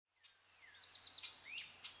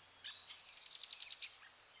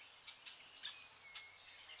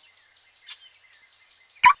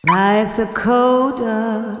Life's a coat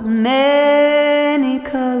of many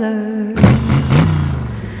colors.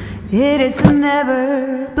 It is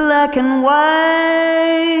never black and white.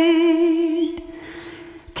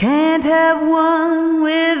 Can't have one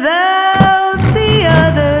without the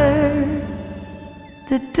other.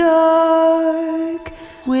 The dark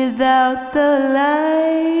without the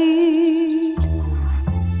light.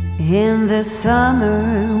 In the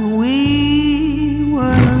summer we were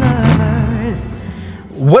lovers.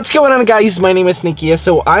 What's going on, guys? My name is Nikia.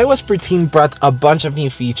 So iOS 13 brought a bunch of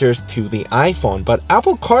new features to the iPhone, but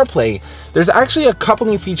Apple CarPlay, there's actually a couple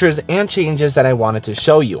new features and changes that I wanted to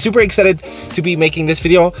show you. Super excited to be making this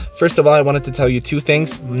video. First of all, I wanted to tell you two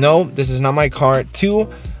things. No, this is not my car. Two,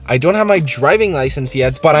 I don't have my driving license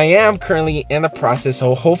yet, but I am currently in the process,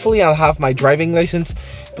 so hopefully I'll have my driving license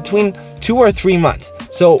between 2 or 3 months.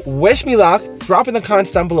 So wish me luck. Drop in the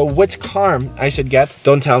comments down below which car I should get.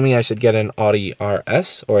 Don't tell me I should get an Audi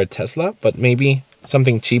RS or a Tesla, but maybe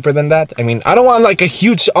something cheaper than that. I mean, I don't want like a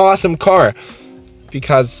huge awesome car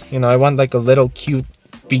because, you know, I want like a little cute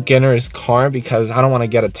beginner's car because I don't want to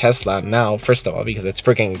get a Tesla now. First of all, because it's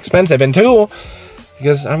freaking expensive, and two,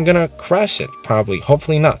 because I'm gonna crash it, probably,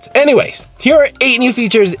 hopefully not. Anyways, here are 8 new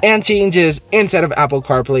features and changes inside of Apple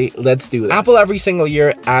CarPlay. Let's do this. Apple every single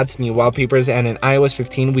year adds new wallpapers, and in iOS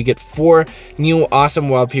 15, we get 4 new awesome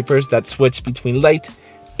wallpapers that switch between light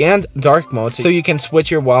and dark modes. So you can switch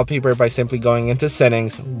your wallpaper by simply going into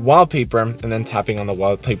settings, wallpaper, and then tapping on the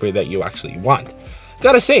wallpaper that you actually want.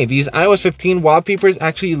 Gotta say, these iOS 15 wallpapers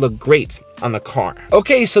actually look great on the car.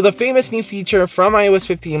 Okay, so the famous new feature from iOS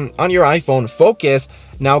 15 on your iPhone, Focus,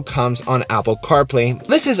 now comes on Apple CarPlay.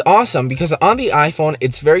 This is awesome because on the iPhone,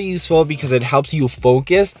 it's very useful because it helps you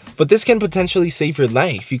focus, but this can potentially save your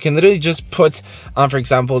life. You can literally just put on, for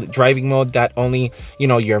example, driving mode that only, you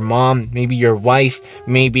know, your mom, maybe your wife,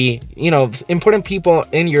 maybe, you know, important people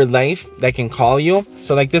in your life that can call you.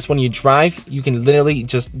 So like this, when you drive, you can literally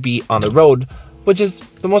just be on the road, which is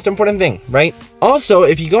the most important thing, right? Also,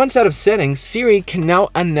 if you go inside of settings, Siri can now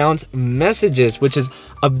announce messages, which is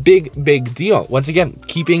a big deal. Once again,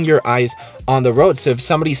 keeping your eyes on the road. So if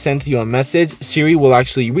somebody sends you a message, Siri will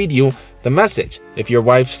actually read you the message. If your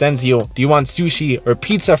wife sends you, do you want sushi or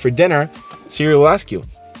pizza for dinner? Siri will ask you,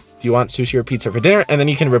 do you want sushi or pizza for dinner? And then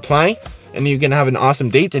you can reply, and you can have an awesome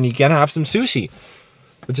date, and you can have some sushi,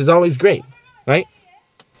 which is always great, right?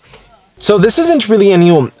 So this isn't really a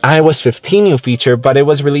new iOS 15 new feature, but it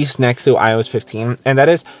was released next to iOS 15, and that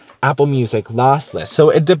is Apple Music lossless.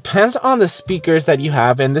 So it depends on the speakers that you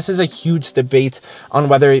have, and this is a huge debate on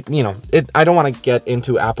whether, I don't want to get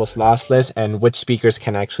into Apple's lossless and which speakers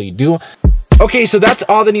can actually do. Okay, so that's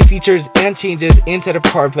all the new features and changes inside of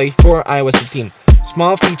CarPlay for iOS 15.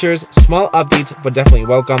 Small features, small updates, but definitely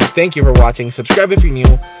welcome. Thank you for watching. Subscribe if you're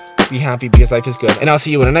new. Be happy because life is good, and I'll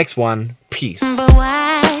see you in the next one. Peace. But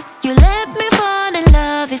why you let me fall in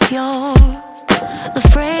love if you're